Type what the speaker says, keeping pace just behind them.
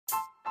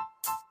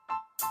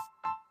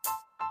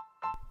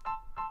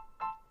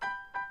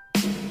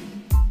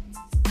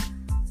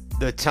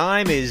The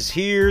time is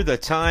here, the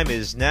time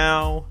is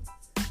now.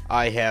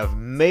 I have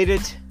made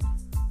it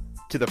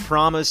to the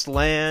promised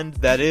land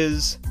that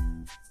is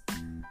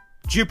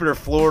Jupiter,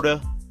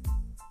 Florida,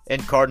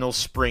 and Cardinals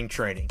spring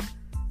training.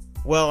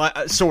 Well,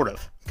 sort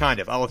of, kind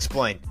of, I'll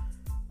explain.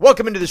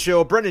 Welcome into the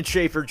show, Brendan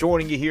Schaefer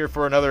joining you here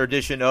for another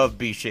edition of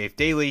B Schaefer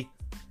Daily.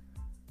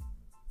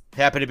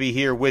 Happy to be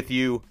here with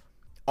you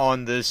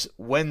on this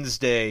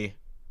Wednesday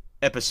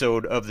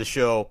episode of the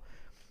show.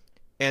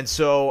 And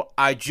so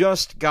I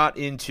just got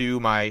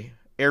into my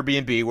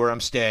Airbnb where I'm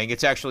staying.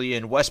 It's actually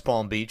in West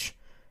Palm Beach,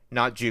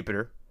 not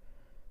Jupiter.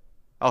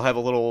 I'll have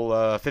a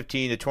little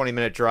 15 to 20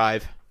 minute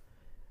drive.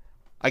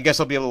 I guess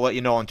I'll be able to let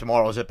you know on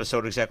tomorrow's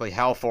episode exactly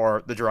how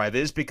far the drive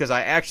is, because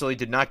I actually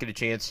did not get a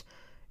chance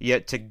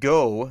yet to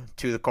go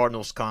to the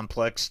Cardinals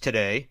complex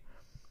today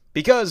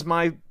because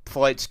my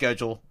flight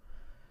schedule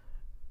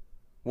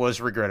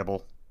was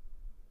regrettable.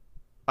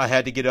 I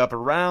had to get up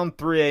around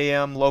 3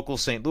 a.m. local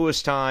St.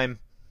 Louis time,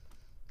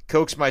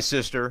 coax my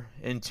sister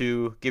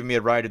into giving me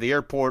a ride to the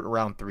airport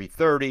around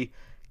 3:30.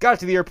 Got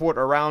to the airport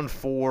around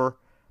 4.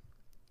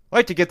 I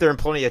like to get there in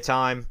plenty of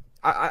time.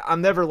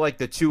 I'm never like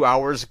the 2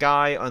 hours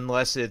guy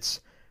unless it's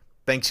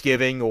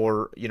Thanksgiving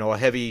or, a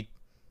heavy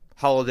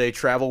holiday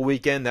travel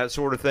weekend, that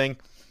sort of thing.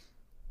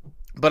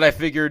 But I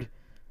figured,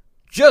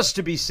 just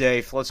to be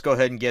safe, let's go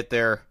ahead and get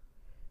there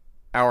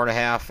hour and a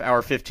half,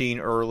 hour 15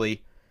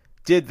 early.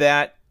 Did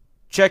that.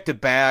 Checked a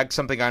bag,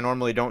 something I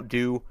normally don't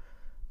do.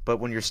 But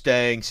when you're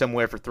staying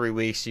somewhere for 3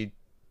 weeks, you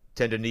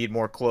tend to need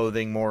more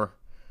clothing, more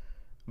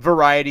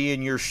variety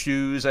in your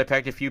shoes. I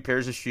packed a few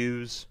pairs of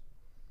shoes.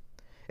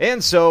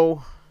 And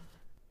so,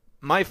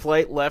 my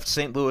flight left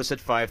St. Louis at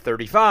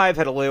 5:35,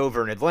 had a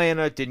layover in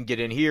Atlanta, didn't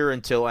get in here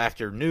until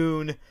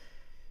afternoon.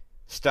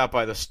 Stopped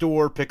by the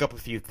store, pick up a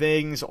few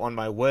things on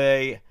my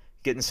way,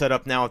 getting set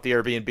up now at the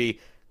Airbnb.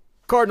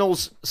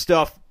 Cardinals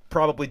stuff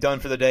probably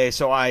done for the day,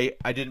 so I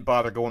didn't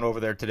bother going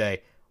over there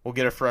today. We'll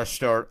get a fresh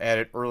start at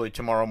it early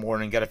tomorrow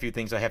morning. Got a few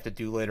things I have to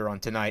do later on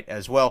tonight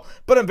as well.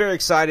 But I'm very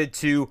excited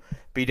to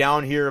be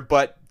down here.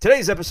 But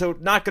today's episode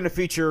not going to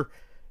feature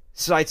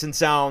sights and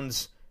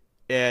sounds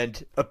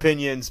and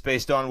opinions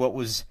based on what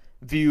was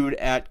viewed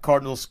at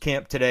Cardinals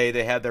camp today.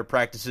 They had their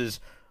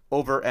practices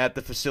over at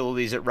the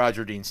facilities at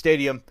Roger Dean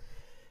Stadium.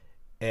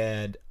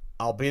 And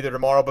I'll be there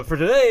tomorrow. But for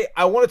today,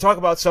 I want to talk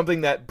about something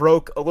that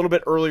broke a little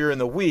bit earlier in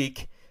the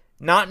week.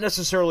 Not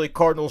necessarily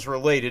Cardinals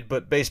related,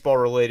 but baseball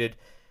related.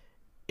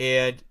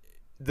 And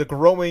the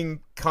growing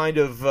kind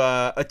of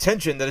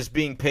attention that is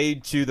being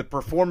paid to the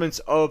performance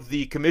of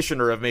the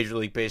commissioner of Major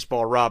League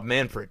Baseball, Rob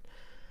Manfred.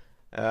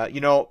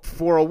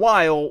 For a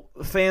while,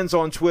 fans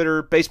on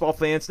Twitter, baseball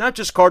fans, not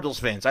just Cardinals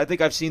fans, I think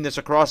I've seen this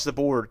across the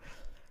board,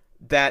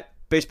 that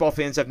baseball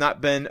fans have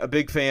not been a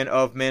big fan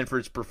of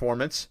Manfred's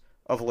performance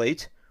of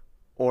late,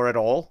 or at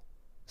all,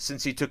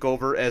 since he took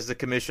over as the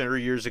commissioner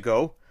years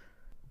ago.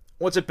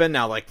 What's it been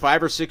now, like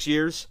 5 or 6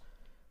 years?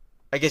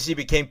 I guess he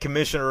became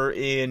commissioner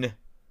in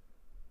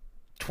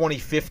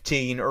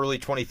 2015, early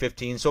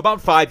 2015, so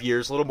about 5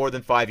 years, a little more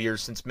than 5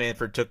 years since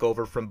Manfred took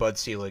over from Bud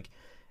Selig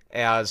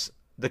as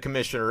the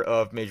commissioner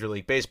of Major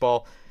League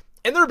Baseball.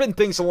 And there have been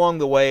things along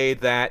the way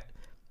that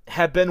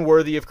have been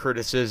worthy of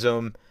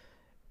criticism.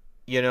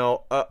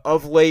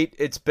 Of late,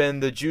 it's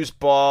been the juice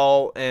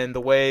ball and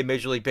the way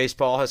Major League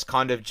Baseball has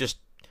kind of just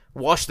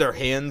washed their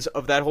hands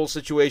of that whole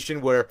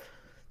situation where,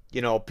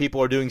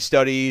 people are doing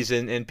studies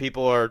and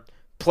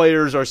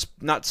players are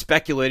not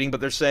speculating, but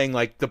they're saying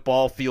like the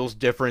ball feels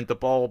different, the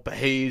ball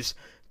behaves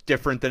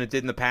different than it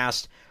did in the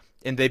past.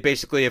 And they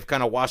basically have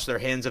kind of washed their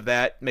hands of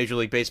that. Major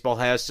League Baseball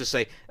has to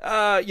say,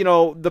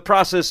 the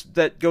process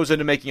that goes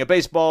into making a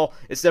baseball,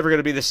 it's never going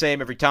to be the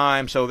same every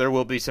time, so there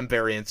will be some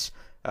variance.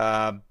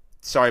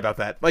 Sorry about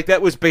that. Like,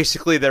 that was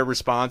basically their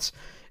response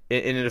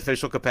in an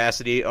official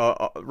capacity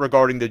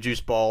regarding the juice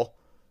ball.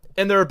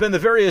 And there have been the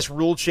various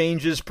rule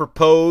changes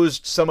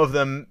proposed. Some of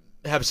them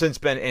have since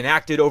been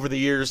enacted over the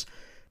years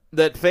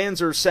that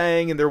fans are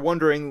saying, and they're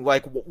wondering,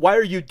 like, why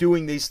are you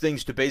doing these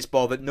things to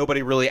baseball that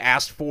nobody really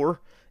asked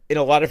for? In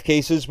a lot of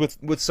cases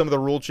with some of the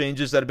rule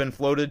changes that have been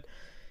floated,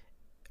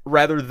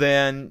 rather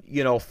than,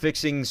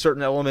 fixing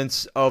certain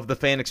elements of the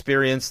fan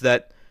experience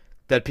that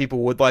people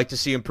would like to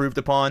see improved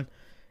upon.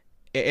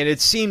 And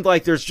it seemed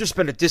like there's just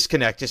been a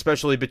disconnect,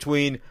 especially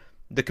between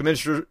the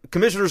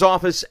commissioner's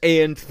office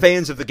and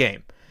fans of the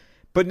game.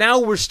 But now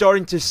we're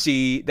starting to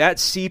see that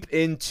seep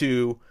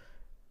into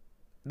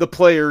the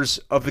players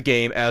of the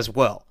game as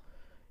well.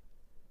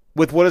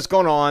 With what has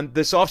gone on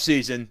this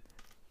offseason,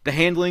 the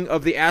handling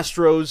of the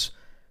Astros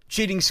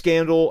cheating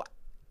scandal,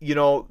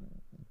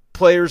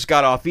 players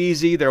got off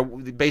easy. They're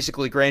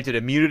basically granted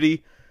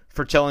immunity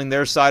for telling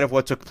their side of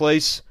what took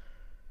place.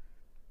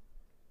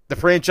 The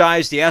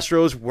franchise, the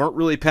Astros, weren't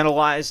really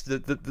penalized.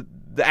 The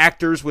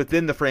actors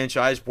within the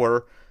franchise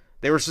were.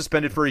 They were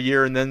suspended for a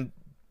year and then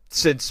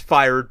since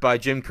fired by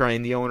Jim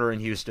Crane, the owner in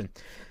Houston.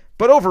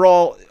 But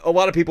overall, a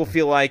lot of people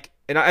feel like,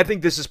 and I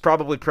think this is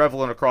probably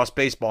prevalent across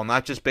baseball,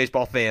 not just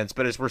baseball fans,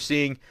 but as we're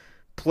seeing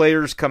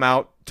players come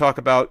out, talk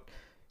about,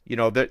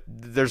 that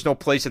there's no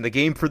place in the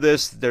game for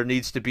this, there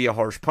needs to be a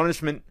harsh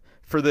punishment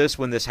for this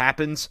when this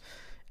happens.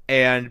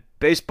 And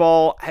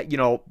baseball,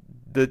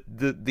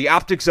 the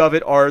optics of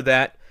it are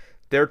that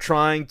they're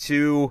trying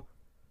to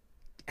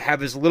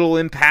have as little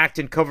impact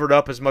and cover it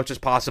up as much as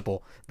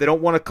possible. They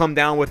don't want to come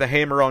down with a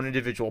hammer on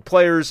individual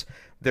players.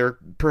 They're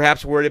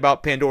perhaps worried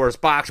about Pandora's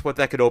box, what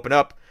that could open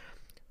up.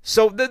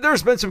 So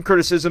there's been some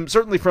criticism,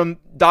 certainly from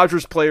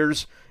Dodgers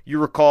players. You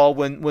recall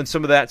when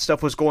some of that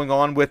stuff was going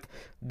on with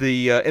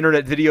the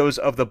internet videos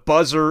of the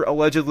buzzer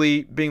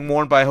allegedly being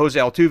worn by Jose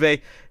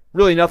Altuve.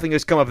 Really nothing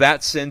has come of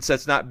that since.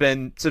 That's not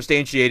been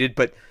substantiated,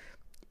 but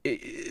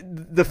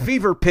the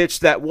fever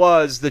pitch that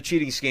was the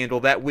cheating scandal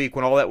that week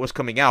when all that was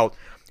coming out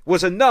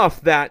was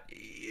enough that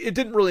it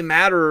didn't really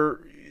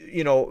matter,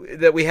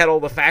 that we had all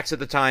the facts at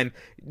the time.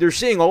 They're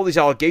seeing all these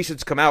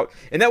allegations come out,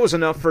 and that was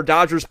enough for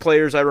Dodgers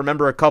players. I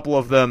remember a couple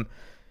of them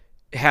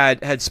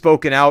had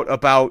spoken out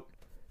about,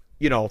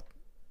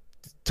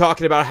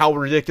 talking about how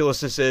ridiculous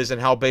this is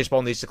and how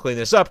baseball needs to clean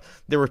this up.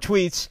 There were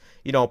tweets.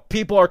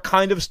 People are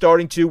kind of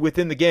starting to,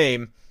 within the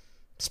game,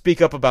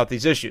 speak up about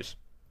these issues.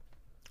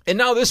 And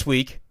now this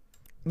week,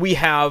 we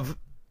have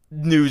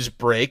news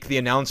break. The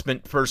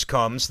announcement first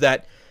comes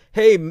that,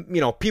 hey,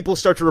 people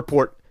start to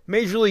report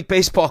Major League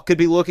Baseball could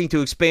be looking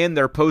to expand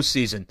their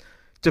postseason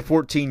to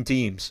 14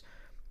 teams.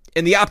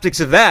 And the optics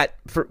of that,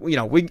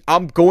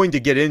 I'm going to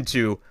get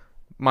into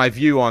my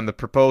view on the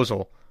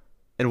proposal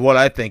and what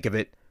I think of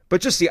it. But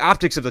just the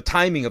optics of the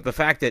timing of the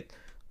fact that,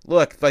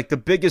 look, like the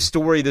biggest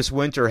story this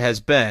winter has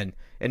been,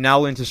 and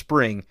now into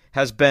spring,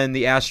 has been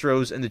the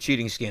Astros and the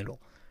cheating scandal.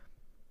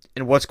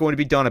 And what's going to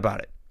be done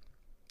about it.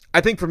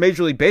 I think from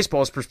Major League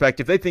Baseball's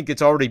perspective, they think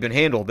it's already been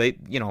handled.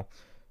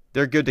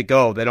 They're good to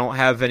go. They don't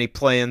have any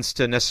plans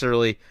to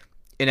necessarily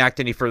enact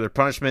any further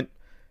punishment.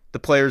 The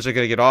players are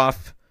going to get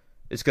off.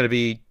 It's going to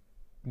be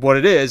what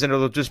it is, and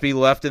it'll just be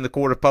left in the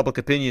court of public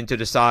opinion to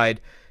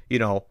decide,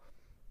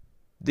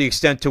 the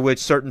extent to which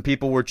certain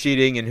people were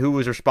cheating and who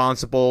was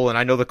responsible. And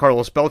I know the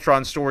Carlos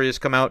Beltran story has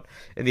come out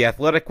in The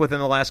Athletic within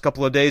the last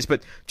couple of days,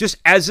 but just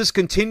as this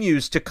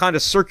continues to kind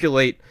of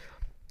circulate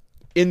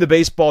in the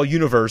baseball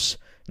universe,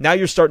 now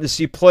you're starting to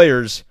see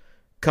players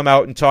come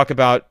out and talk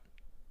about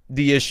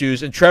the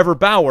issues. And Trevor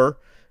Bauer,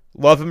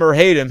 love him or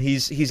hate him,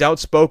 he's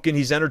outspoken,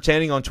 he's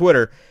entertaining on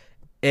Twitter,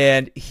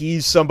 and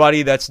he's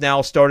somebody that's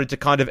now started to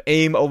kind of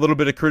aim a little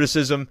bit of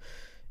criticism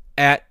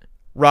at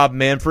Rob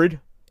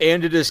Manfred.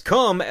 And it has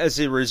come as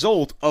a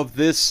result of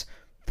this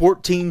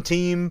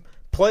 14-team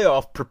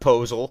playoff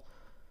proposal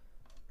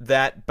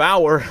that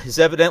Bauer is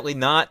evidently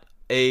not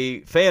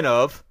a fan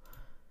of,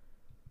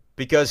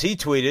 because he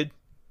tweeted,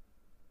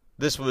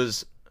 this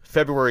was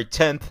February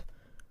 10th.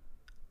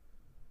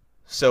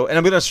 So, and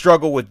I'm going to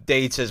struggle with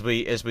dates as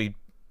we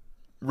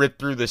rip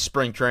through this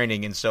spring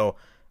training, and so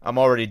I'm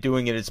already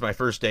doing it. It's my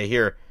first day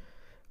here.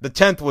 The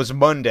 10th was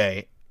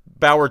Monday.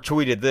 Bauer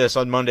tweeted this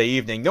on Monday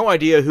evening. No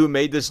idea who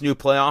made this new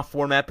playoff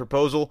format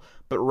proposal,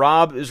 but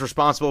Rob is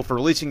responsible for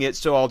releasing it,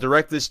 so I'll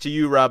direct this to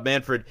you, Rob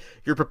Manfred.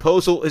 Your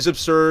proposal is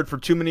absurd for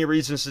too many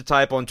reasons to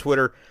type on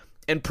Twitter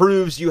and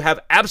proves you have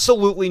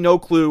absolutely no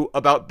clue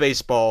about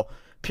baseball.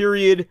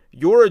 Period.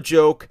 You're a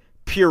joke.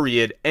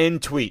 Period.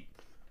 End tweet.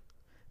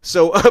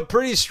 So a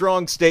pretty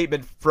strong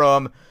statement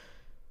from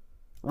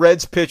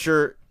Reds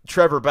pitcher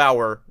Trevor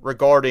Bauer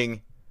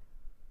regarding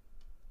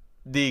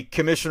the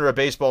commissioner of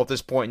baseball at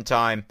this point in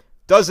time.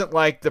 Doesn't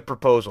like the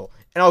proposal.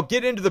 And I'll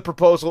get into the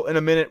proposal in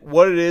a minute,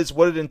 what it is,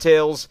 what it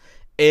entails,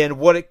 and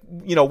what it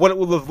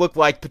would have looked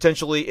like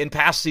potentially in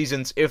past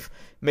seasons if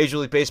Major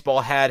League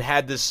Baseball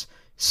had this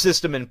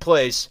system in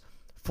place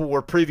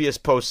for previous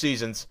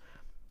postseasons.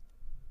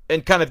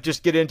 And kind of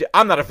just get into,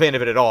 I'm not a fan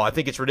of it at all. I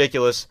think it's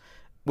ridiculous,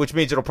 which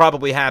means it'll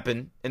probably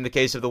happen in the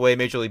case of the way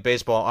Major League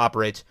Baseball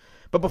operates.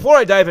 But before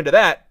I dive into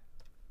that,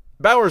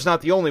 Bauer's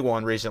not the only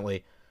one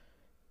recently.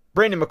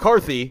 Brandon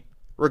McCarthy,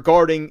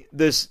 regarding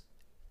this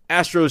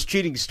Astros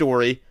cheating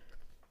story,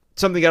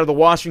 something out of the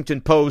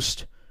Washington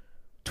Post,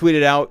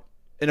 tweeted out,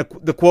 and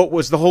the quote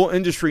was, "The whole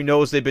industry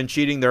knows they've been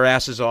cheating their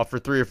asses off for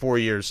 3 or 4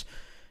 years."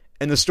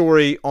 And the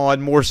story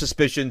on more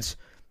suspicions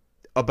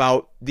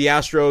about the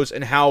Astros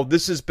and how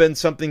this has been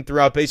something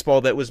throughout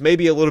baseball that was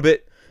maybe a little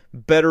bit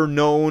better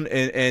known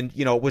and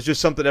was just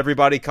something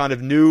everybody kind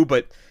of knew,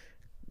 but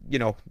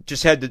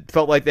just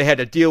felt like they had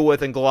to deal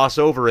with and gloss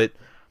over it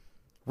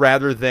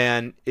rather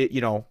than it,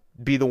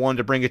 be the one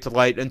to bring it to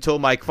light, until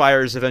Mike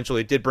Fiers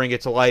eventually did bring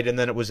it to light, and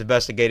then it was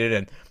investigated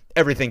and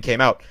everything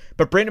came out.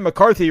 But Brandon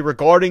McCarthy,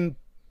 regarding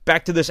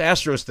back to this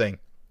Astros thing,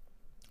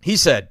 he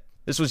said,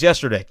 this was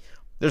yesterday,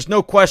 "There's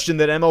no question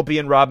that MLB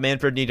and Rob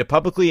Manfred need to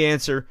publicly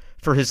answer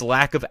for his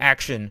lack of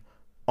action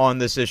on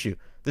this issue.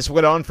 This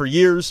went on for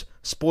years,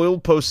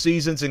 spoiled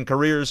postseasons and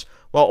careers,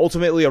 while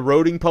ultimately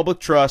eroding public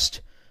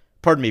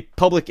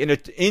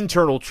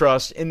internal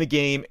trust in the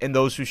game and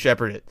those who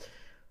shepherd it."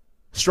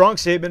 Strong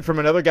statement from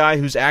another guy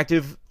who's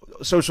active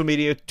social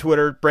media,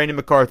 Twitter, Brandon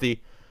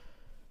McCarthy,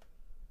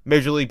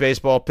 Major League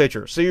Baseball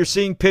pitcher. So you're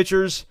seeing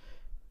pitchers,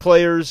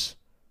 players,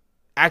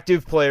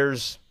 active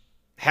players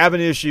have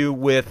an issue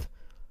with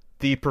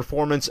the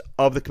performance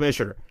of the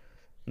commissioner.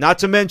 Not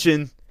to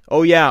mention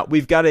oh yeah,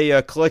 we've got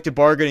a collective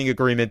bargaining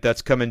agreement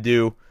that's coming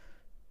due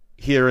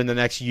here in the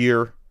next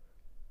year,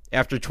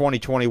 after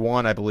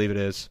 2021, I believe it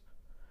is.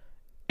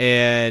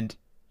 And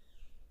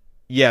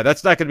yeah,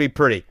 that's not going to be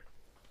pretty.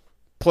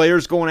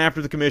 Players going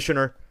after the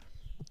commissioner.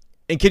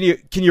 And can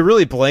you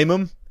really blame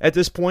them at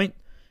this point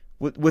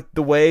with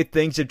the way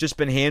things have just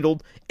been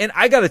handled? And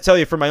I got to tell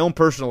you, from my own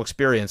personal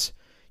experience,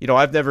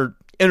 I've never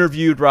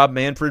interviewed Rob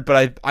Manfred,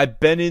 but I've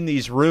been in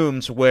these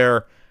rooms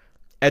where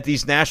at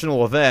these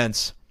national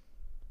events,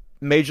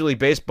 Major League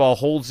Baseball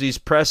holds these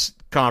press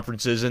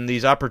conferences and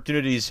these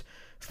opportunities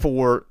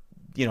for,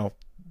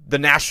 the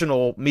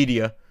national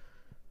media,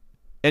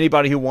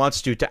 anybody who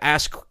wants to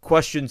ask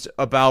questions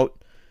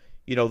about,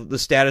 the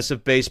status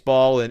of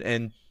baseball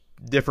and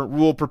different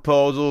rule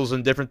proposals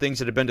and different things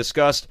that have been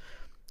discussed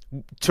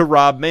to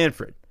Rob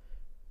Manfred.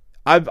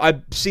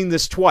 I've seen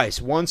this twice.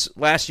 Once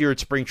last year at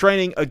spring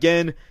training,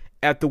 again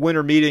at the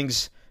winter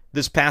meetings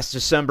this past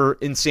December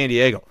in San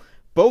Diego.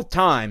 Both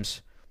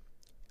times,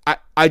 I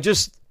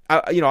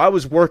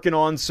was working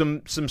on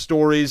some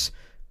stories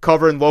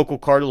covering local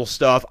Cardinal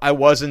stuff. I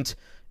wasn't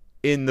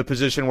in the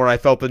position where I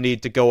felt the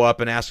need to go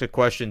up and ask a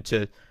question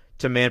to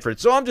Manfred.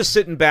 So I'm just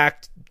sitting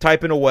back,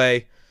 typing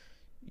away,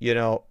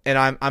 and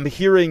I'm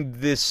hearing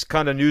this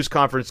kind of news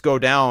conference go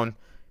down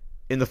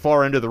in the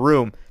far end of the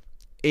room,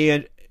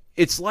 and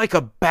it's like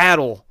a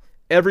battle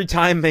every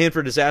time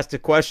Manfred is asked a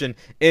question,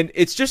 and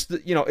it's just,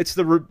 it's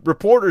the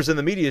reporters and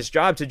the media's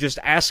job to just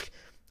ask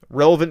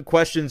relevant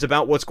questions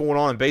about what's going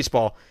on in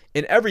baseball,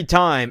 and every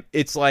time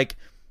it's like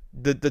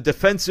the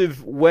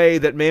defensive way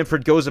that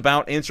Manfred goes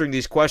about answering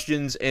these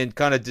questions and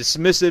kind of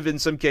dismissive in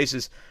some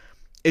cases,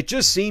 it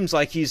just seems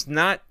like he's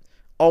not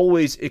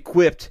always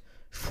equipped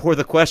for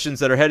the questions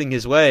that are heading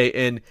his way,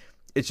 and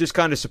it's just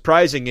kind of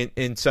surprising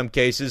in some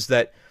cases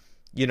that,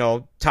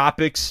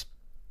 topics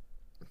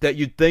that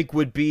you'd think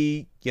would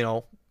be,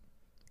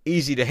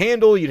 easy to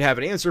handle, you'd have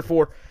an answer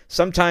for,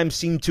 sometimes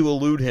seem to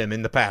elude him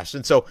in the past.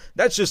 And so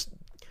that's just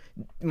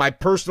my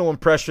personal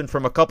impression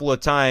from a couple of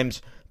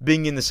times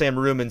being in the same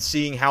room and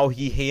seeing how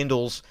he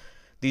handles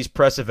these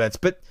press events.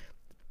 But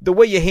the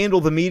way you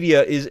handle the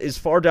media is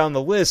far down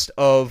the list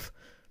of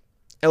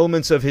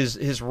elements of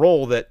his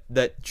role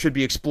that should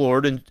be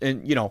explored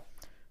and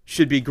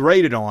should be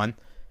graded on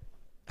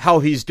how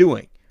he's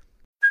doing.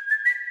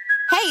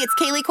 Hey, it's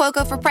Kaylee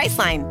Cuoco for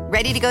Priceline.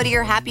 Ready to go to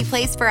your happy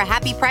place for a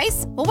happy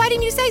price? Well, why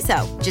didn't you say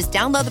so? Just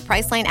download the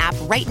Priceline app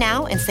right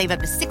now and save up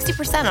to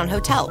 60% on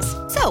hotels.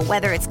 So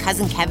whether it's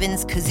Cousin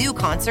Kevin's Kazoo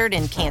Concert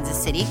in Kansas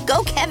City,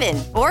 go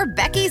Kevin, or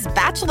Becky's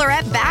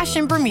Bachelorette Bash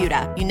in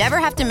Bermuda, you never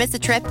have to miss a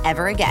trip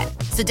ever again.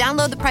 So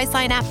download the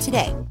Priceline app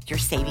today. Your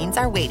savings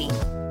are waiting.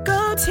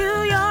 Go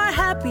to your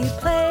happy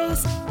place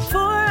for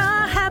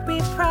a happy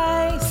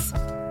price.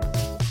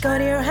 Go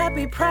to your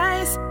happy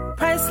price,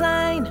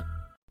 Priceline.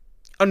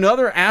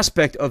 Another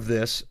aspect of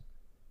this,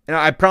 and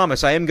I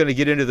promise I am going to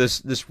get into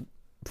this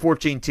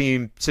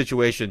 14-team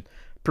situation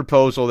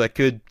proposal that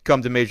could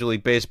come to Major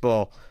League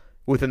Baseball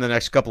within the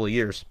next couple of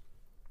years.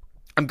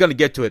 I'm going to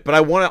get to it, but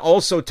I want to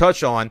also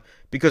touch on,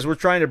 because we're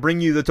trying to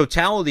bring you the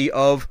totality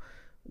of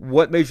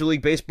what Major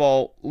League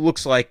Baseball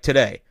looks like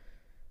today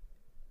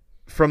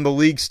from the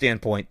league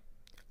standpoint.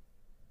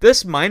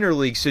 This minor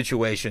league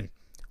situation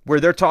where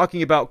they're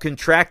talking about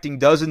contracting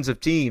dozens of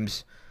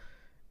teams,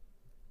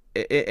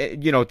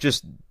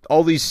 just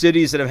all these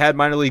cities that have had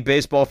minor league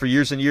baseball for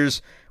years and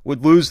years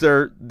would lose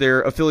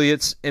their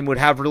affiliates and would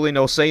have really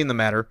no say in the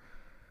matter.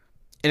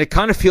 And it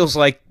kind of feels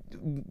like,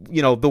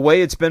 the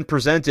way it's been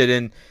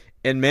presented,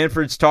 and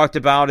Manfred's talked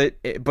about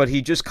it, but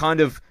he just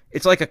kind of,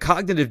 it's like a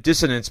cognitive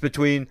dissonance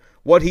between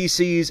what he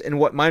sees and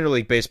what minor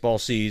league baseball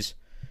sees.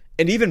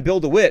 And even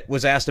Bill DeWitt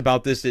was asked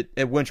about this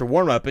at winter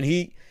warm-up, and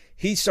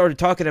he started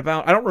talking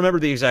about, I don't remember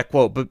the exact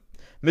quote, but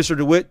Mr.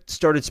 DeWitt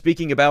started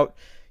speaking about,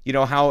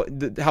 how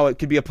it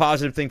could be a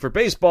positive thing for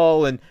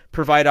baseball and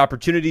provide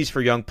opportunities for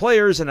young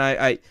players. And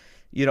I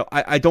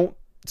don't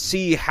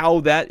see how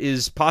that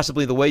is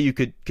possibly the way you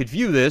could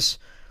view this,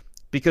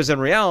 because in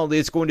reality,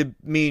 it's going to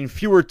mean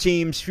fewer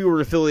teams, fewer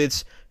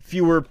affiliates,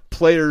 fewer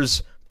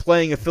players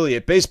playing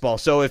affiliate baseball.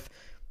 So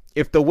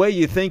if the way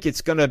you think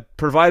it's going to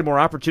provide more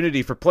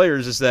opportunity for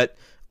players is that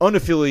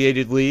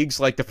unaffiliated leagues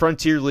like the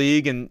Frontier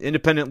League and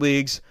independent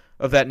leagues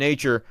of that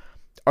nature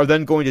are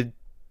then going to,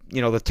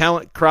 the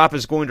talent crop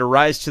is going to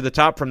rise to the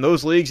top from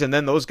those leagues, and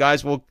then those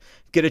guys will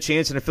get a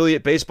chance in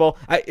affiliate baseball.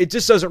 It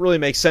just doesn't really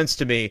make sense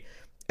to me,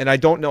 and I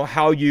don't know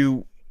how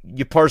you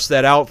parse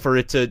that out for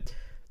it to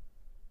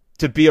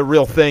be a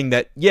real thing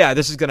that, yeah,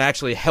 this is going to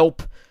actually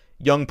help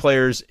young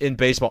players in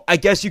baseball. I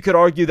guess you could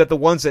argue that the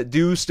ones that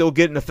do still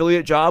get an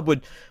affiliate job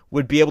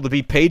would be able to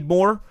be paid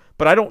more,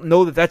 but I don't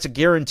know that that's a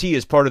guarantee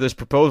as part of this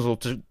proposal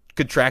to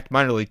contract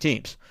minor league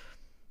teams.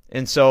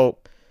 And so,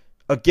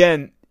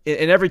 again,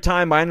 and every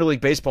time minor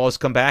league baseball has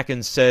come back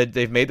and said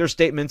they've made their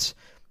statements,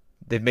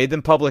 they've made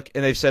them public,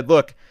 and they've said,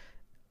 look,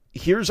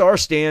 here's our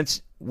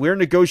stance. We're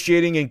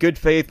negotiating in good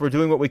faith. We're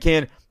doing what we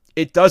can.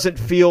 It doesn't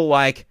feel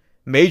like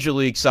Major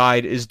League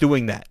side is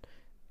doing that.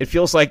 It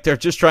feels like they're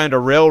just trying to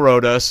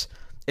railroad us,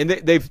 and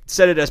they've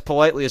said it as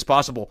politely as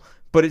possible.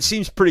 But it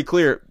seems pretty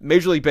clear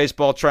Major League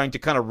Baseball trying to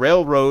kind of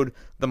railroad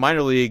the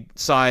minor league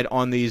side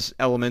on these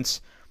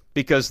elements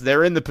because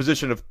they're in the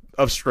position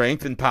of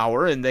strength and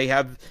power, and they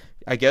have,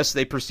 I guess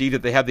they perceive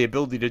that they have the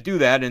ability to do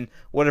that, and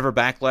whatever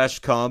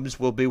backlash comes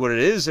will be what it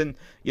is, and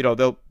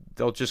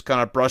they'll just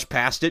kind of brush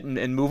past it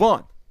and move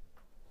on.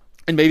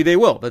 And maybe they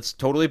will. That's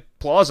totally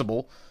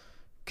plausible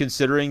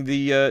considering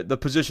the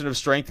position of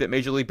strength that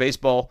Major League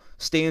Baseball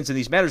stands in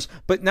these matters.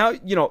 But now,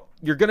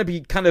 you're going to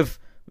be kind of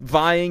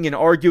vying and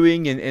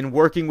arguing and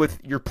working with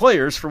your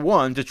players, for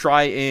one, to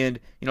try and,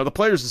 the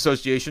Players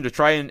Association, to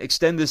try and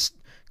extend this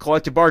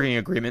collective bargaining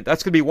agreement.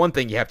 That's going to be one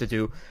thing you have to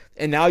do.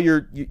 And now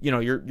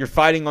you're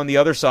fighting on the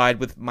other side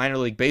with minor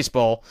league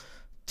baseball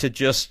to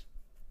just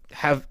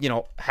have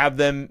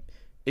them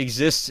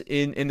exist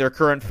in their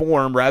current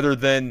form rather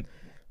than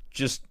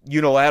just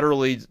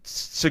unilaterally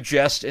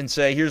suggest and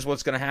say, here's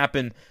what's going to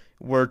happen.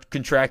 We're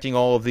contracting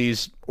all of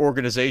these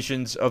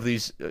organizations of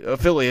these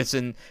affiliates,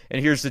 and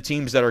here's the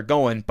teams that are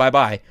going.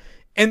 Bye-bye.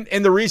 And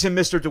the reason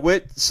Mr.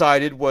 DeWitt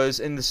cited was,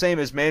 and the same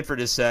as Manfred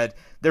has said,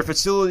 their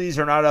facilities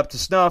are not up to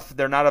snuff.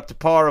 They're not up to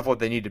par of what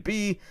they need to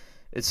be,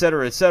 et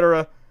cetera, et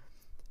cetera.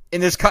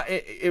 And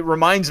it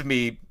reminds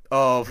me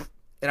of,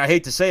 and I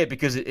hate to say it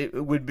because it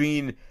would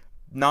mean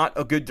not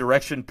a good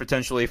direction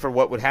potentially for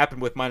what would happen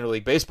with minor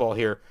league baseball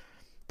here,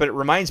 but it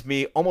reminds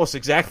me almost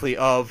exactly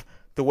of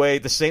the way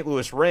the St.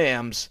 Louis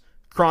Rams,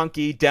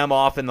 Kroenke,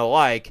 Demoff, and the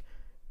like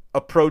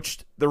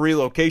approached the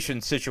relocation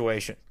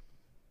situation.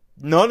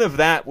 None of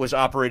that was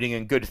operating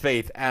in good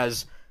faith,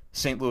 as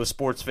St. Louis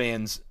sports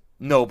fans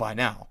know by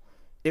now.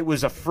 It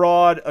was a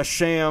fraud, a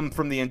sham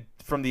from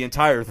the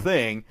entire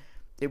thing.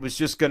 It was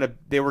just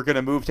they were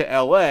gonna move to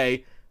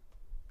L.A.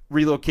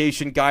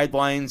 Relocation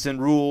guidelines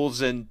and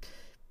rules, and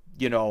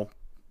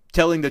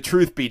telling the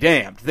truth be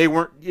damned. They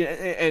weren't,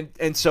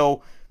 and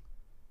so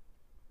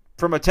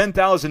from a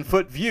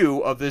 10,000-foot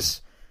view of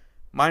this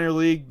minor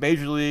league,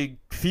 major league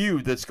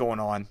feud that's going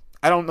on,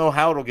 I don't know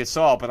how it'll get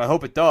solved, but I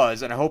hope it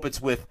does, and I hope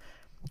it's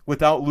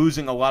without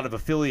losing a lot of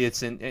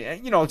affiliates. And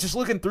just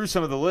looking through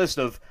some of the list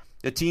of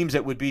the teams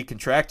that would be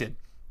contracted,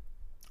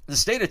 the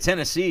state of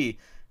Tennessee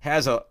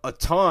has a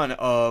ton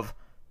of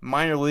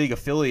minor league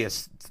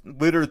affiliates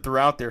littered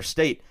throughout their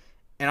state,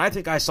 and I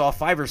think I saw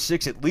 5 or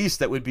 6 at least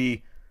that would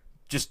be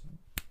just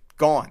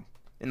gone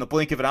in the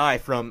blink of an eye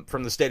from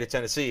the state of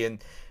Tennessee.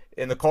 And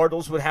the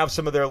Cardinals would have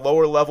some of their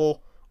lower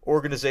level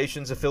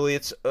organizations,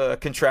 affiliates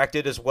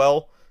contracted as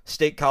well.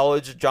 State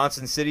College,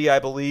 Johnson City, I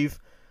believe,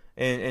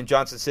 and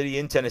Johnson City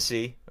in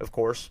Tennessee, of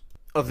course,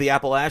 of the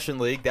Appalachian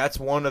League. That's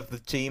one of the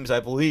teams,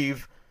 I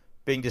believe,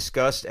 being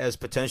discussed as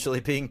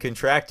potentially being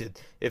contracted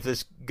if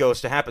this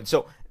goes to happen.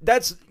 So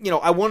that's,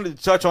 I wanted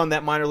to touch on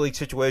that minor league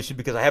situation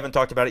because I haven't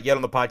talked about it yet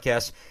on the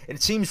podcast, and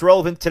it seems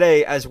relevant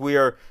today as we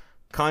are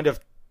kind of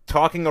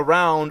talking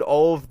around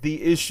all of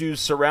the issues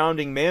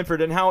surrounding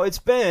Manfred and how it's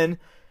been.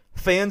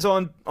 Fans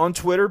on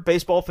Twitter,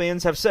 baseball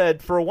fans, have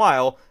said for a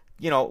while,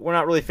 we're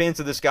not really fans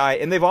of this guy,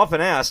 and they've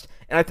often asked,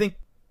 and I think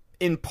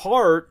in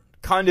part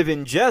kind of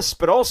in jest,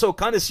 but also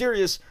kind of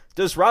serious,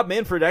 does Rob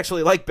Manfred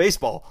actually like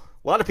baseball?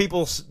 A lot of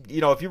people,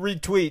 if you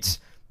read tweets,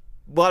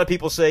 a lot of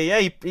people say,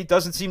 yeah, he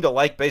doesn't seem to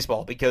like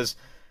baseball because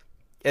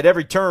at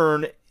every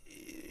turn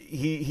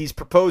he's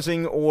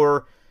proposing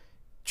or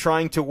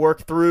trying to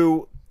work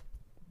through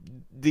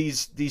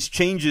these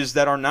changes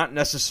that are not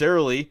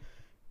necessarily,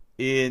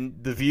 in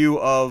the view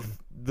of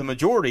the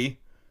majority,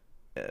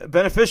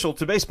 beneficial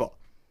to baseball.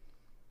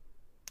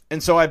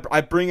 And so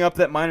I bring up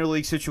that minor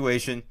league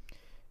situation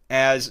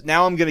as,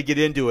 now I'm going to get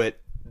into it,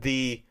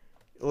 the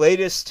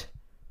latest,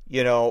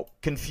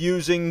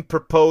 confusing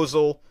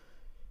proposal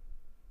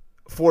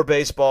for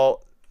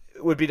baseball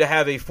would be to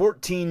have a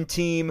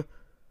 14-team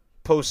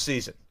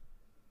postseason.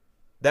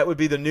 That would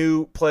be the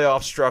new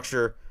playoff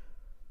structure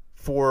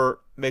for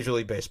Major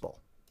League Baseball.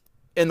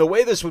 And the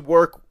way this would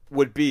work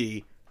would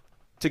be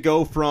to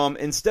go from,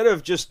 instead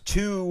of just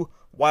 2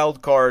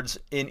 wild cards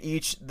in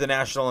each the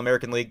National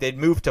American League, they'd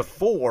move to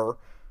 4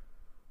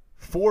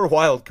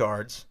 wild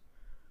cards,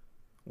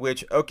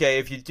 which, okay,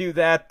 if you do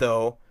that,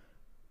 though,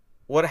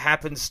 what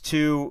happens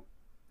to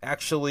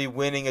actually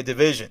winning a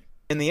division?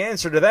 And the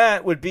answer to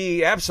that would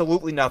be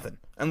absolutely nothing,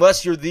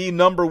 unless you're the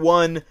number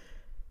 1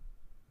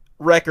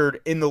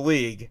 record in the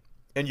league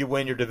and you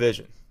win your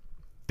division.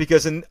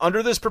 Because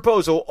under this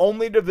proposal,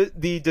 only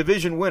the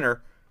division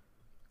winner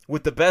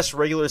with the best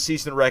regular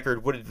season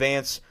record would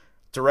advance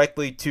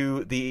directly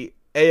to the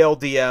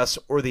ALDS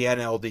or the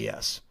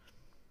NLDS.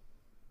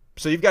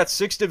 So you've got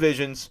 6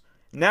 divisions.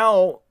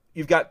 Now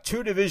you've got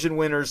 2 division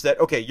winners that,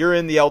 okay, you're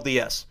in the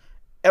LDS.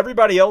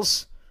 Everybody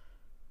else,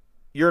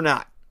 you're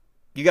not.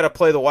 You got to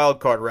play the wild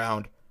card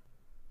round,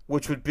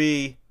 which would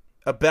be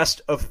a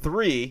best of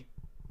 3,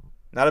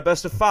 not a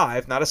best of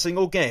 5, not a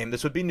single game.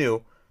 This would be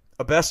new.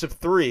 A best of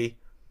 3.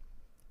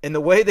 And the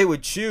way they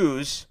would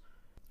choose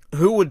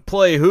who would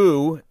play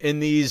who in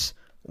these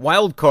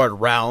wild card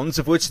rounds,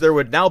 of which there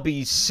would now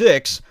be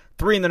 6,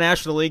 3 in the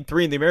National League,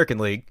 3 in the American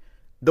League,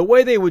 the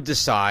way they would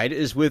decide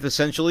is with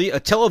essentially a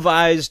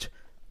televised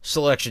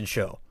selection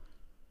show,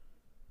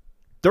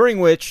 during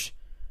which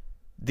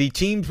the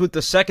teams with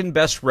the second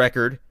best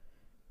record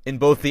in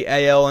both the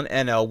AL and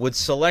NL would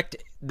select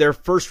their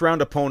first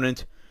round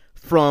opponent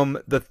from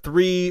the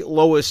 3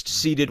 lowest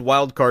seeded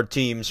wildcard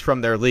teams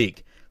from their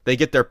league. They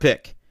get their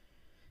pick.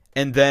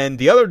 And then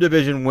the other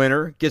division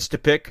winner gets to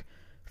pick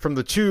from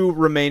the 2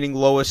 remaining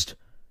lowest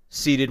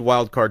seeded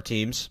wildcard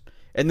teams.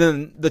 And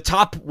then the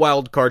top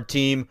wildcard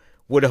team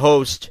would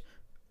host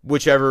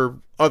whichever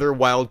other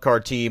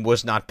wildcard team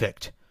was not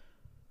picked.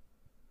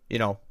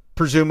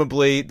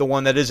 Presumably the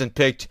one that isn't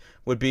picked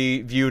would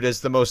be viewed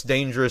as the most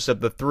dangerous of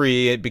the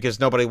 3 because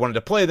nobody wanted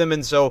to play them,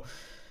 and so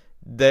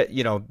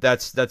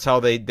that's how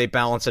they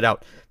balance it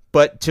out.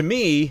 But to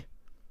me,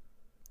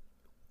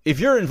 if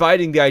you're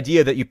inviting the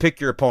idea that you pick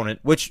your opponent,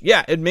 which,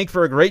 yeah, it'd make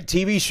for a great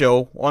TV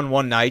show on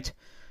one night,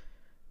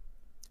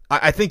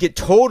 I think it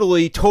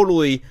totally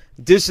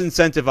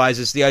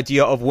disincentivizes the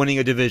idea of winning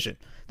a division.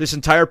 This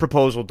entire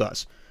proposal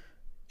does.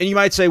 And you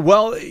might say,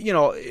 well,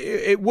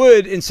 it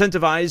would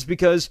incentivize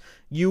because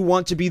you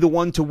want to be the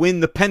one to win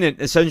the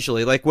pennant,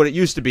 essentially, like what it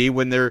used to be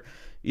when they're,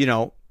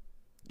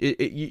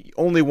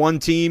 only one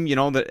team,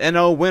 the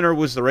NL winner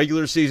was the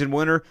regular season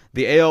winner,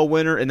 the AL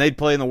winner, and they'd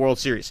play in the World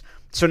Series.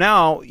 So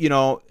now,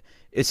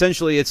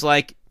 essentially it's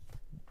like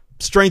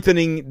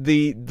strengthening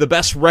the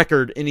best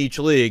record in each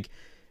league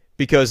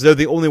because they're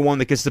the only one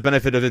that gets the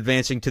benefit of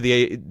advancing to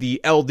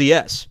the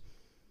LDS.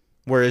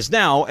 Whereas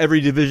now, every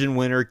division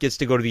winner gets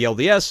to go to the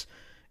LDS,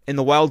 and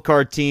the wild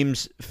card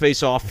teams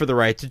face off for the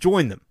right to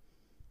join them.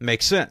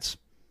 Makes sense.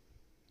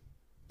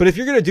 But if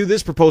you're going to do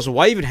this proposal,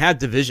 why even have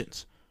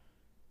divisions?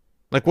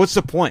 Like, what's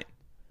the point?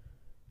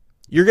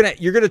 You're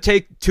gonna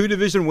take 2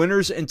 division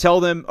winners and tell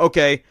them,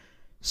 okay,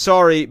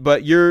 sorry,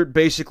 but you're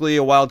basically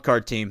a wild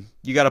card team.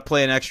 You got to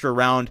play an extra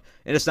round,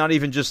 and it's not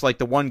even just like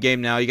the 1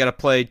 game now. You got to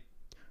play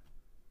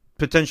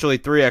potentially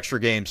 3 extra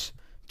games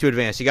to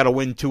advance. You got to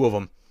win 2 of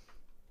them.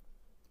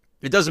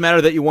 It doesn't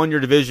matter that you won your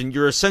division.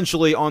 You're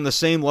essentially on the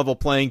same level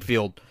playing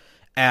field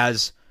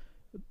as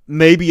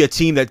maybe a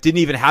team that didn't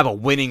even have a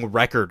winning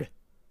record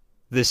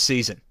this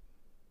season.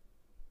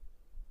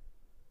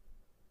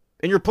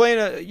 And you're playing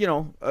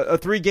a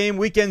 3-game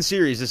weekend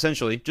series,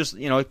 essentially. Just,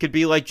 it could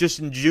be like just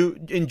in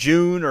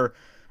June or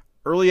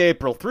early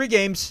April. 3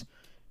 games.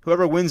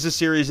 Whoever wins the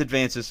series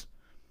advances.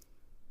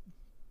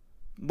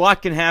 A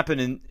lot can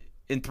happen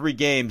in 3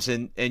 games,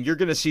 and you're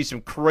going to see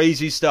some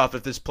crazy stuff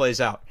if this plays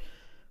out.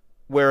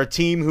 Where a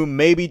team who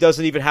maybe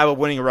doesn't even have a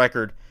winning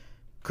record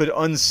could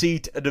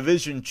unseat a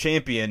division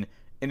champion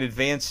and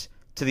advance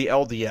to the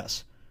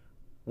LDS.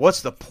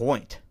 What's the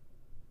point?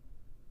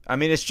 I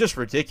mean, it's just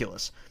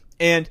ridiculous.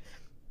 And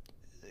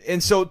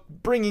so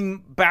bringing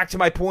back to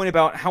my point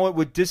about how it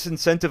would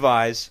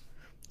disincentivize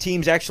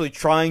teams actually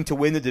trying to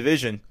win the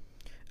division,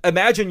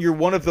 imagine you're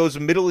one of those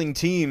middling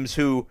teams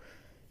who,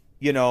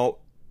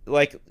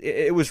 like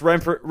it was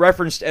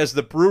referenced as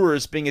the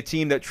Brewers being a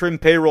team that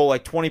trimmed payroll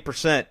like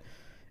 20%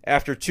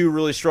 after 2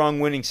 really strong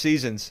winning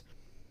seasons.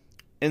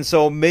 And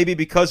so maybe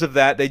because of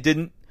that, they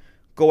didn't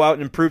go out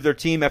and improve their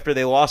team after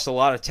they lost a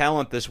lot of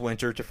talent this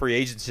winter to free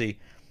agency.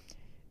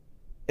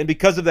 And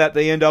because of that,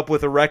 they end up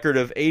with a record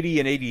of 80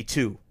 and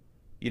 82.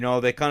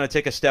 They kind of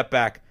take a step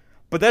back.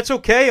 But that's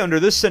okay under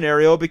this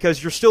scenario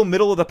because you're still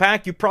middle of the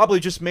pack. You probably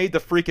just made the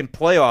freaking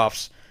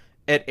playoffs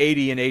at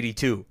 80 and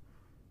 82.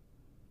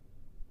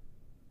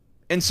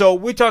 And so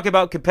we talk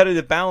about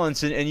competitive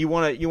balance and you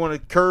want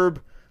to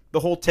curb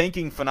the whole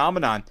tanking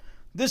phenomenon.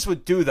 This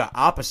would do the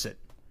opposite.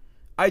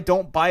 I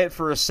don't buy it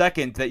for a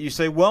second that you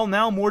say, well,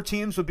 now more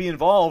teams would be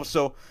involved,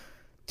 so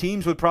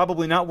teams would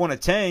probably not want to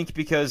tank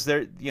because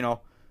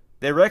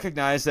they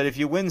recognize that if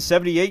you win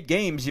 78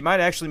 games, you might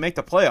actually make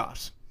the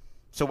playoffs.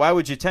 So why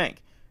would you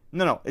tank?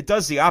 No, it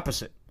does the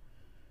opposite.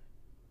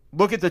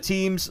 Look at the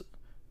teams.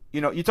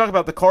 You talk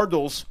about the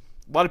Cardinals.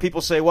 A lot of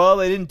people say, well,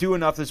 they didn't do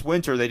enough this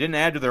winter. They didn't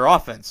add to their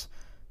offense.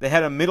 They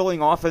had a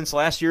middling offense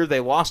last year. They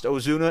lost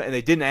Ozuna, and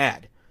they didn't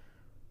add.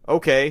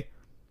 Okay,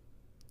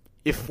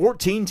 if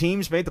 14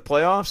 teams made the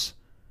playoffs,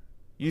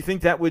 you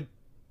think that would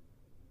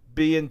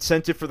be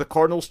incentive for the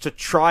Cardinals to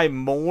try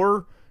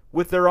more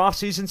with their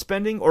offseason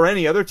spending, or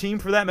any other team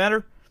for that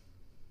matter?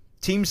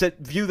 Teams that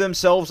view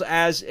themselves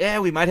as,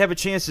 we might have a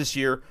chance this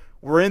year.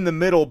 We're in the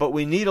middle, but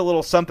we need a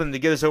little something to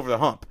get us over the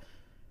hump.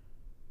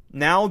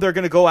 Now they're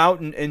going to go out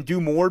and do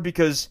more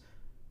because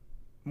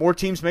more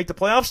teams make the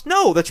playoffs?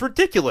 No, that's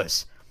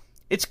ridiculous.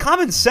 It's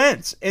common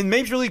sense, and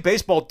Major League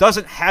Baseball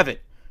doesn't have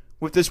it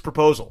with this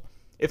proposal,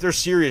 if they're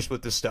serious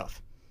with this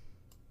stuff.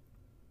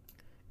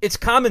 It's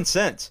common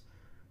sense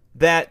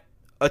that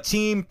a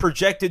team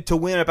projected to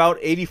win about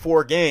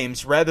 84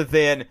 games, rather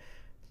than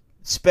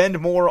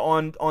spend more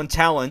on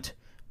talent,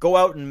 go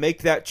out and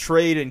make that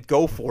trade and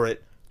go for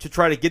it to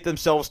try to get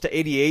themselves to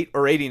 88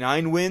 or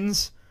 89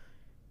 wins,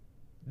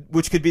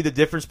 which could be the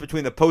difference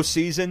between the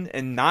postseason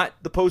and not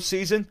the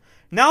postseason.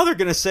 Now they're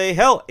going to say,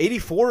 hell,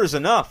 84 is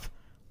enough.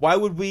 Why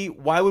would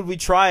we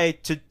try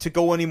to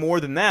go any more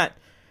than that?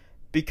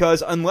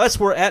 Because unless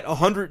we're at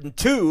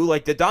 102,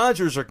 like the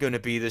Dodgers are going to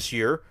be this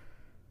year,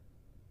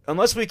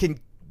 unless we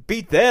can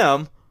beat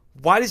them,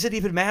 why does it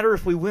even matter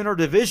if we win our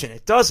division?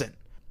 It doesn't.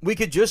 we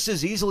could just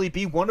as easily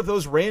be one of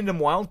those random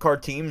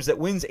wildcard teams that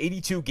wins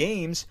 82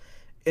 games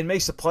and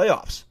makes the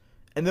playoffs.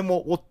 And then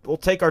we'll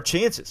take our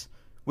chances.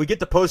 We get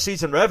the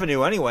postseason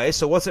revenue anyway,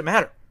 so what's it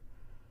matter?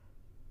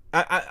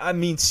 I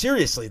mean,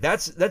 seriously,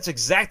 that's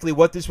exactly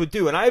what this would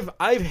do. And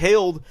I've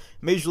hailed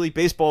Major League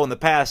Baseball in the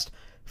past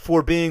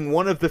for being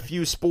one of the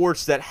few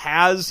sports that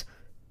has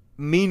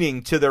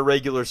meaning to their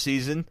regular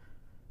season.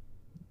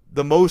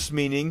 The most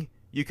meaning,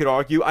 you could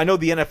argue. I know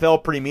the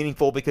NFL pretty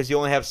meaningful because you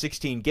only have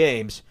 16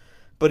 games.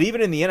 But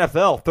even in the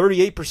NFL,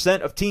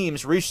 38% of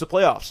teams reach the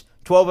playoffs.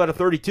 12 out of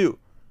 32.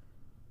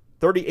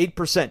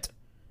 38%.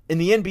 In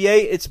the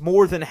NBA, it's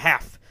more than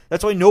half.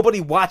 That's why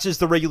nobody watches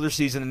the regular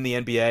season in the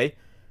NBA.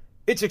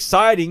 It's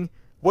exciting.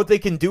 What they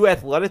can do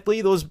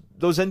athletically, those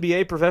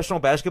NBA professional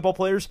basketball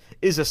players,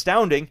 is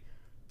astounding.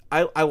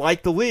 I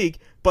like the league,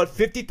 but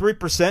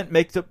 53%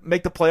 make the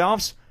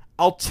playoffs.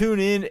 I'll tune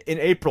in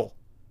April.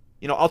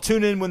 I'll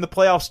tune in when the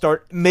playoffs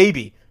start.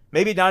 Maybe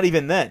not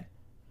even then,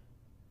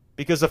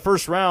 because the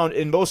first round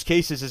in most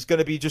cases is going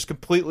to be just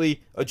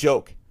completely a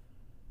joke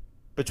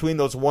between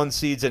those 1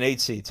 seeds and 8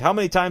 seeds. How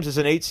many times is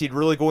an 8 seed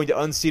really going to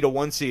unseed a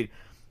 1 seed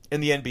in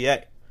the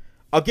NBA?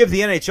 I'll give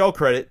the NHL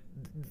credit.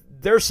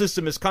 Their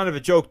system is kind of a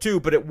joke too,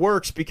 but it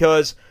works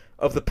because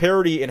of the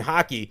parity in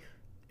hockey.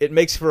 It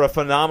makes for a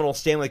phenomenal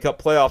Stanley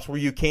Cup playoffs where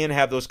you can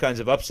have those kinds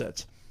of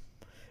upsets.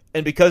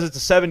 And because it's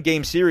a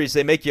 7-game series,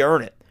 they make you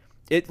earn it.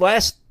 It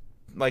lasts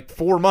like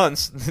 4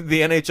 months,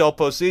 the NHL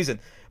postseason,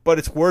 but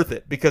it's worth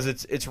it because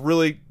it's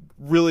really,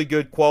 really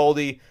good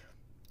quality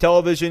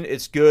television.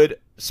 It's good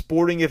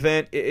sporting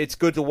event. It's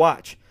good to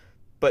watch.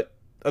 But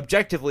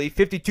objectively,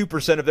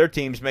 52% of their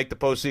teams make the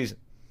postseason.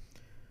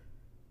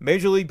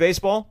 Major League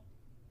Baseball,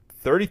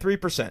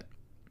 33%.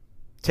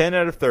 10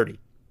 out of 30.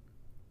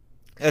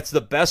 That's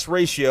the best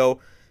ratio,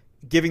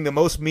 giving the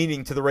most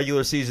meaning to the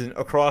regular season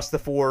across the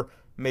 4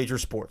 major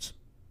sports.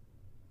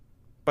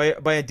 By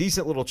a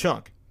decent little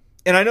chunk.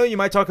 And I know you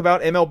might talk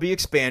about MLB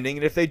expanding,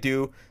 and if they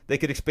do, they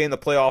could expand the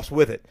playoffs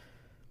with it.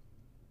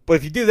 But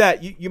if you do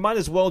that, you might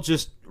as well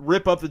just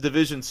rip up the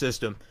division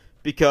system,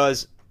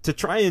 because to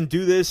try and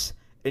do this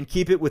and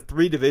keep it with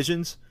 3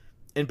 divisions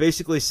and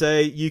basically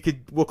say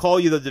we'll call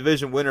you the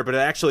division winner, but it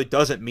actually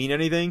doesn't mean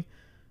anything,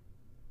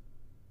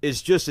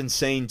 is just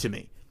insane to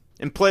me.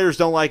 And players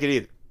don't like it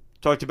either.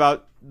 Talked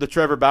about the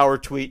Trevor Bauer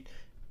tweet.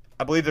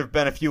 I believe there have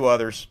been a few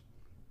others.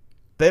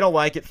 They don't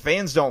like it.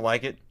 Fans don't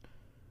like it.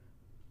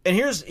 And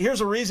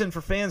here's a reason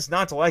for fans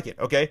not to like it,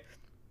 okay?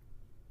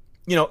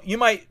 You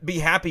might be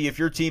happy if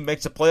your team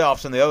makes the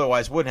playoffs and they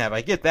otherwise wouldn't have.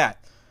 I get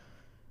that.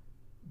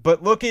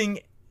 But looking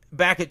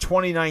back at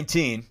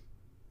 2019,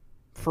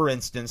 for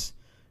instance,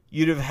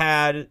 you'd have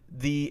had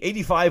the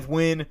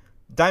 85-win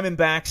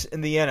Diamondbacks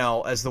in the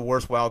NL as the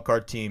worst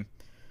wildcard team,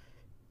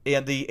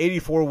 and the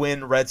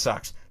 84-win Red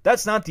Sox.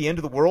 That's not the end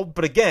of the world,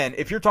 but again,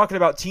 if you're talking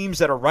about teams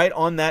that are right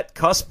on that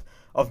cusp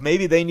of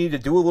maybe they need to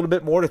do a little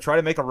bit more to try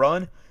to make a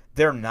run,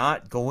 they're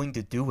not going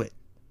to do it.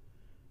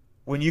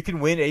 When you can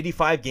win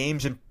 85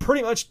 games and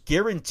pretty much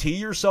guarantee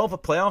yourself a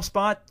playoff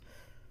spot,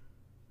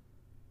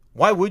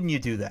 why wouldn't you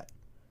do that?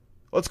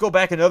 Let's go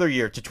back another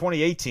year to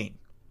 2018.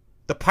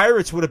 The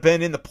Pirates would have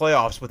been in the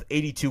playoffs with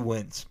 82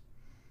 wins.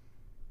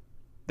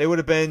 They would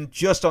have been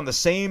just on the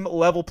same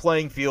level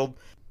playing field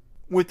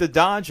with the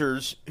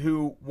Dodgers,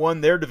 who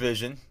won their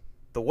division,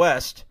 the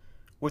West,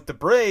 with the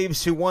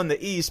Braves, who won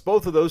the East.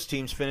 Both of those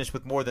teams finished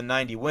with more than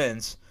 90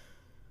 wins.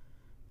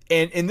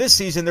 And in this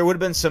season, there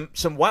would have been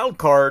some wild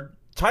card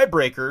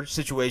tiebreaker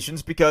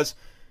situations, because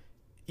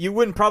you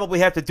wouldn't probably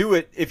have to do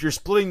it if you're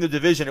splitting the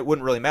division. It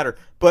wouldn't really matter.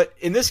 But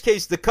in this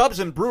case, the Cubs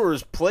and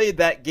Brewers played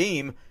that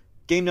game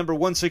number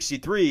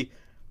 163,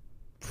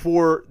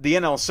 for the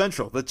NL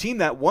Central. The team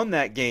that won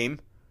that game,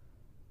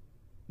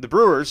 the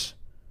Brewers,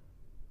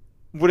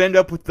 would end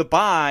up with the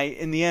bye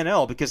in the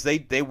NL because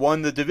they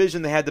won the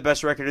division. They had the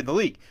best record in the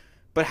league.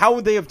 But how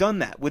would they have done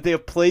that? Would they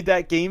have played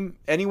that game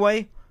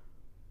anyway?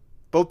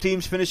 Both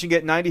teams finishing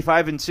at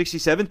 95 and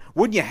 67?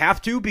 Wouldn't you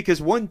have to?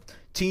 Because one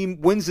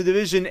team wins the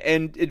division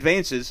and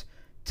advances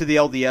to the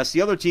LDS.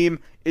 The other team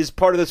is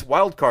part of this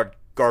wild card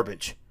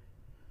garbage.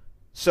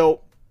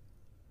 So,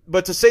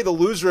 but to say the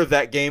loser of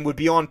that game would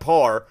be on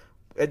par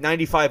at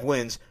 95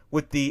 wins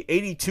with the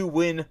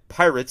 82-win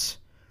Pirates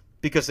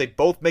because they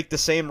both make the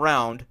same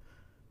round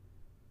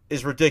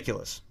is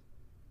ridiculous.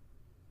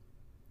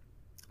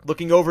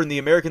 Looking over in the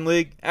American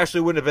League,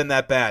 actually wouldn't have been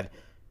that bad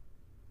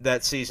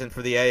that season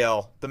for the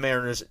AL. The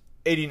Mariners,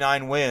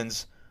 89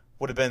 wins,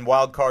 would have been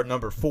wild card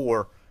number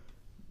 4.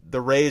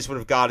 The Rays would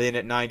have got in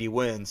at 90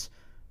 wins.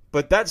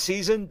 But that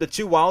season, the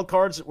 2 wild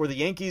cards were the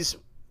Yankees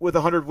with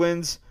 100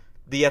 wins,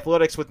 the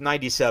Athletics with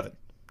 97.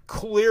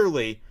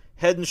 Clearly,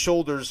 head and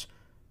shoulders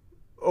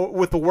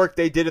with the work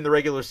they did in the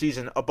regular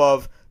season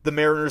above the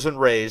Mariners and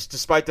Rays,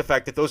 despite the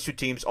fact that those 2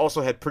 teams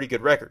also had pretty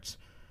good records.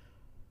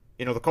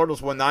 The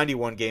Cardinals won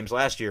 91 games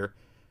last year,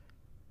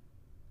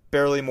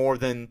 barely more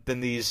than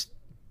these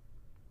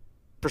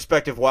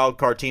prospective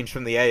wildcard teams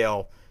from the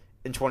AL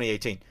in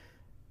 2018.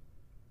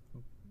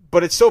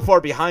 But it's so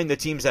far behind the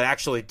teams that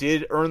actually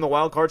did earn the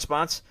wildcard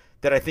spots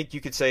that I think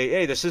you could say,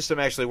 hey, the system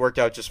actually worked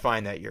out just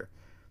fine that year.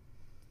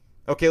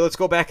 Okay, let's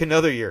go back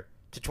another year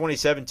to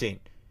 2017.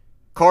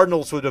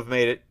 Cardinals would have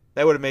made it.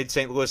 That would have made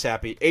St. Louis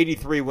happy.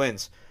 83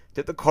 wins.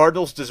 Did the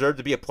Cardinals deserve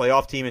to be a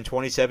playoff team in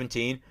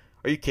 2017?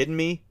 Are you kidding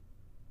me?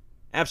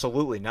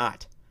 Absolutely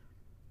not.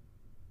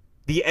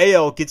 The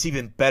AL gets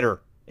even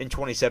better in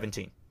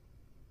 2017.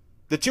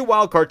 The 2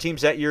 wildcard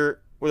teams that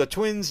year were the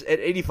Twins at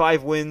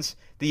 85 wins,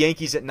 the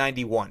Yankees at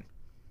 91.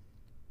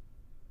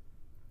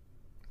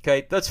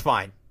 Okay, that's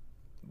fine.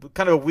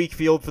 Kind of a weak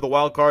field for the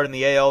wild card in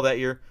the AL that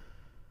year.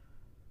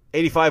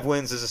 85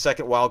 wins as a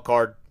second wild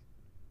card.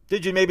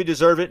 Did you maybe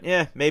deserve it?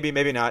 Yeah, maybe,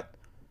 maybe not.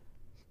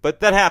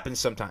 But that happens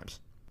sometimes.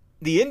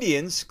 The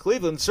Indians,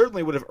 Cleveland,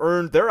 certainly would have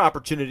earned their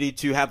opportunity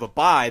to have a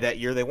bye that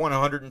year. They won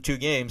 102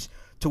 games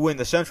to win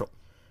the Central.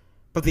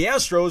 But the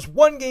Astros,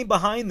 1 game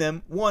behind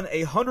them, won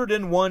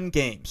 101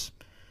 games.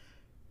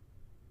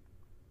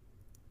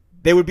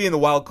 They would be in the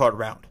wild card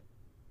round.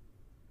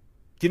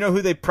 Do you know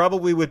who they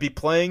probably would be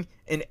playing?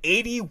 An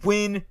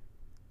 80-win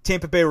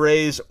Tampa Bay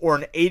Rays or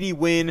an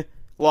 80-win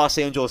Los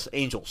Angeles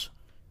Angels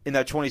in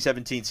that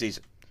 2017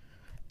 season.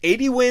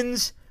 80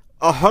 wins,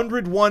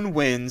 101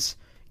 wins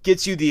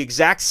gets you the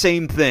exact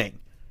same thing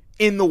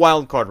in the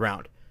wild card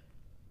round.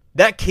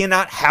 That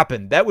cannot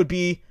happen. That would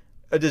be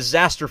a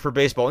disaster for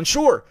baseball. And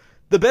sure,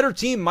 the better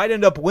team might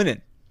end up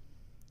winning.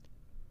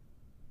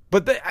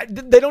 But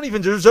they don't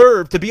even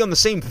deserve to be on the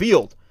same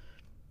field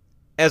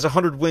as a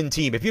 100-win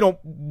team. If you don't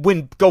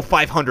win, go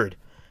 500.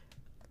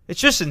 It's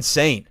just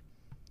insane.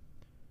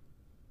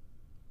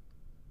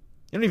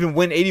 You don't even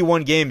win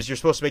 81 games. You're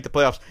supposed to make the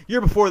playoffs.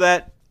 Year before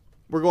that,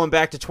 we're going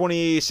back to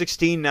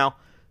 2016 now.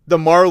 The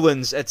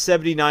Marlins at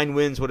 79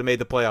 wins would have made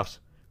the playoffs.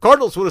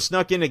 Cardinals would have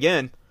snuck in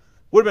again.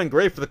 Would have been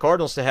great for the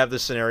Cardinals to have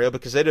this scenario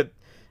because they'd have,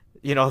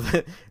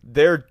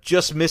 they're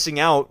just missing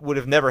out would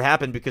have never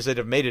happened because they'd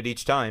have made it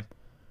each time.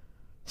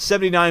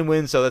 79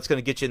 wins, so that's going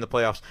to get you in the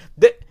playoffs.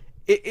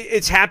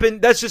 It's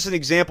happened. That's just an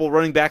example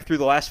running back through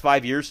the last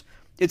 5 years.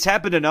 It's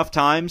happened enough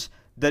times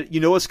that you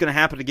know it's going to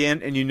happen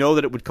again, and you know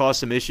that it would cause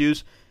some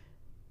issues.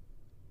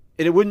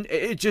 And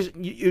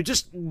you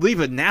just leave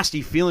a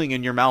nasty feeling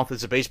in your mouth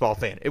as a baseball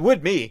fan. It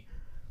would me.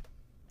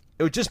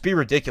 It would just be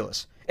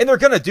ridiculous. And they're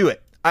going to do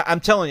it. I'm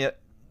telling you,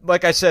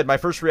 like I said, my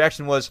first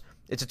reaction was,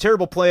 it's a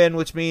terrible plan,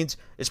 which means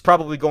it's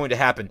probably going to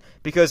happen.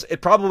 Because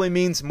it probably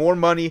means more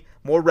money,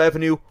 more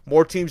revenue,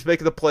 more teams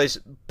making the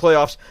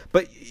playoffs.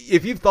 But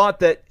if you've thought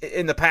that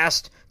in the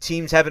past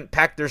teams haven't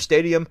packed their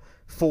stadium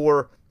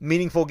for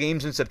meaningful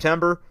games in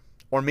September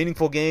or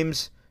meaningful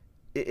games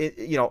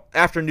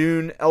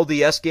afternoon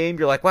LDS game,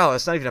 you're like, wow,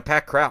 that's not even a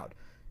packed crowd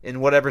in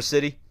whatever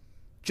city.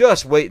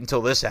 Just wait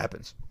until this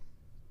happens.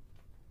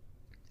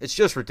 It's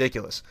just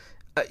ridiculous.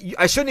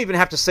 I shouldn't even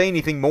have to say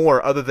anything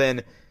more other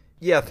than,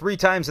 3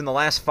 times in the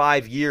last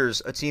 5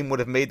 years a team would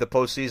have made the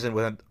postseason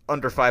with an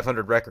under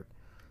 500 record.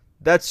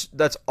 That's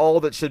all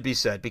that should be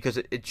said because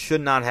it should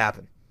not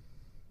happen.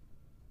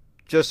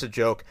 Just a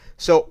joke.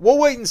 So we'll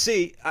wait and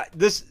see.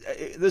 This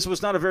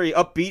was not a very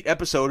upbeat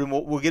episode, and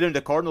we'll get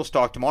into Cardinals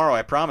talk tomorrow,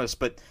 I promise.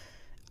 But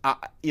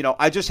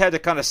I just had to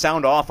kind of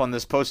sound off on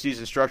this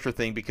postseason structure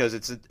thing because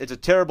it's a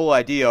terrible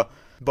idea.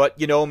 But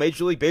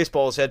Major League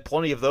Baseball has had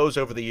plenty of those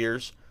over the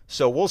years,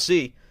 so we'll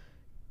see.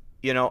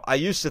 I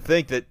used to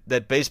think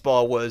that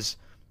baseball was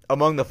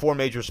among the 4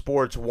 major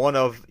sports one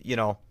of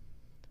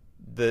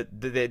they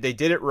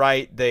did it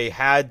right. They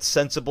had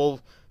sensible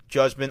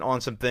judgment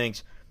on some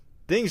things.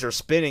 Things are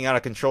spinning out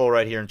of control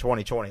right here in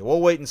 2020.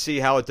 We'll wait and see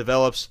how it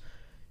develops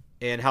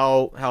and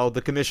how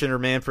the Commissioner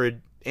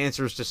Manfred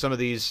answers to some of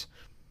these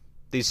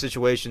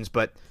situations.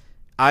 But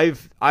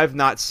I've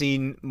not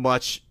seen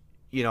much,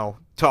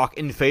 talk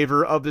in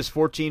favor of this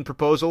 14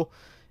 proposal.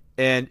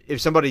 And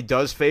if somebody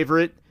does favor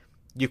it,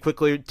 you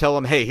quickly tell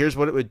them, hey, here's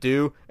what it would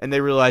do. And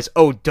they realize,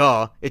 oh,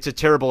 duh, it's a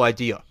terrible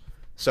idea.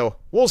 So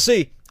we'll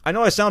see. I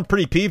know I sound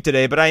pretty peeved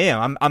today, but I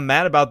am. I'm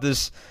mad about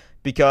this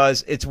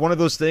because it's one of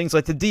those things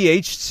like the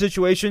DH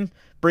situation,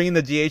 bringing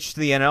the DH to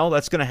the NL.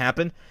 That's going to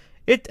happen.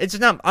 It's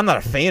not. I'm not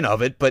a fan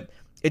of it, but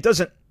it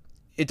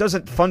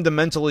doesn't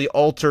fundamentally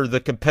alter the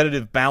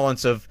competitive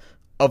balance of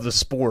the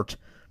sport.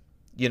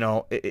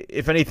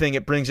 If anything,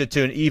 it brings it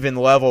to an even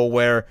level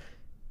where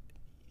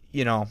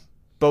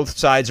both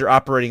sides are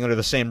operating under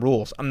the same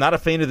rules. I'm not a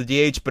fan of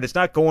the DH, but it's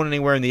not going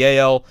anywhere in the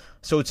AL,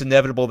 so it's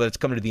inevitable that it's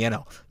coming to the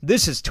NL.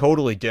 This is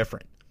totally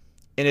different,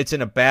 and it's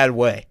in a bad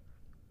way.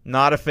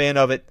 Not a fan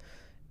of it.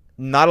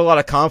 Not a lot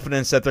of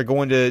confidence that they're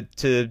going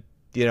to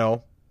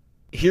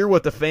hear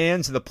what the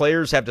fans and the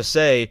players have to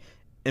say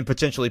and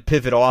potentially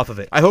pivot off of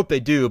it. I hope they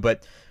do,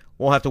 but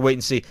we'll have to wait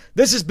and see.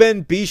 This has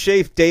been B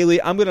Shafe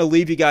Daily. I'm going to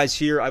leave you guys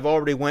here. I've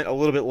already went a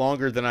little bit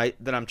longer than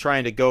I'm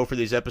trying to go for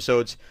these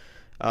episodes,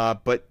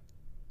 but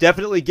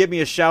definitely give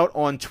me a shout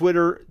on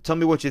Twitter. Tell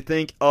me what you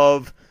think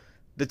of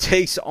the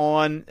takes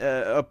on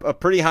a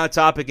pretty hot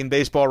topic in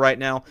baseball right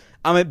now.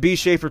 I'm at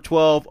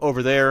bshafer12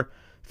 over there.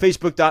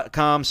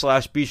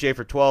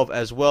 Facebook.com/bshafer12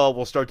 as well.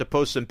 We'll start to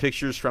post some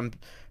pictures from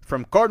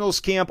Cardinals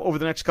camp over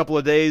the next couple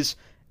of days.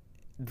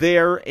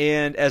 there.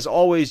 And as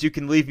always, you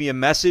can leave me a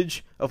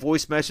message, a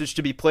voice message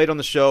to be played on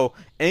the show,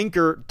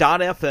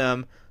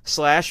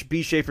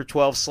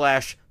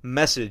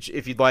 anchor.fm/bschaefer12/message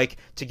if you'd like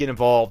to get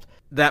involved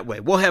that way.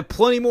 We'll have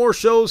plenty more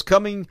shows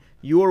coming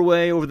your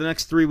way over the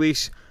next 3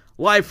 weeks,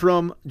 live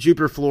from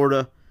Jupiter,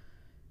 Florida.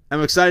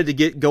 I'm excited to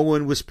get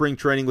going with spring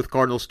training with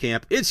Cardinals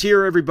camp. It's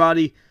here,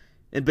 everybody,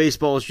 and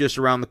baseball is just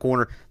around the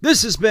corner.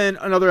 This has been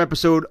another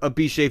episode of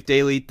B-Shape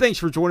Daily. Thanks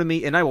for joining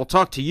me, and I will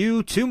talk to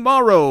you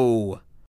tomorrow.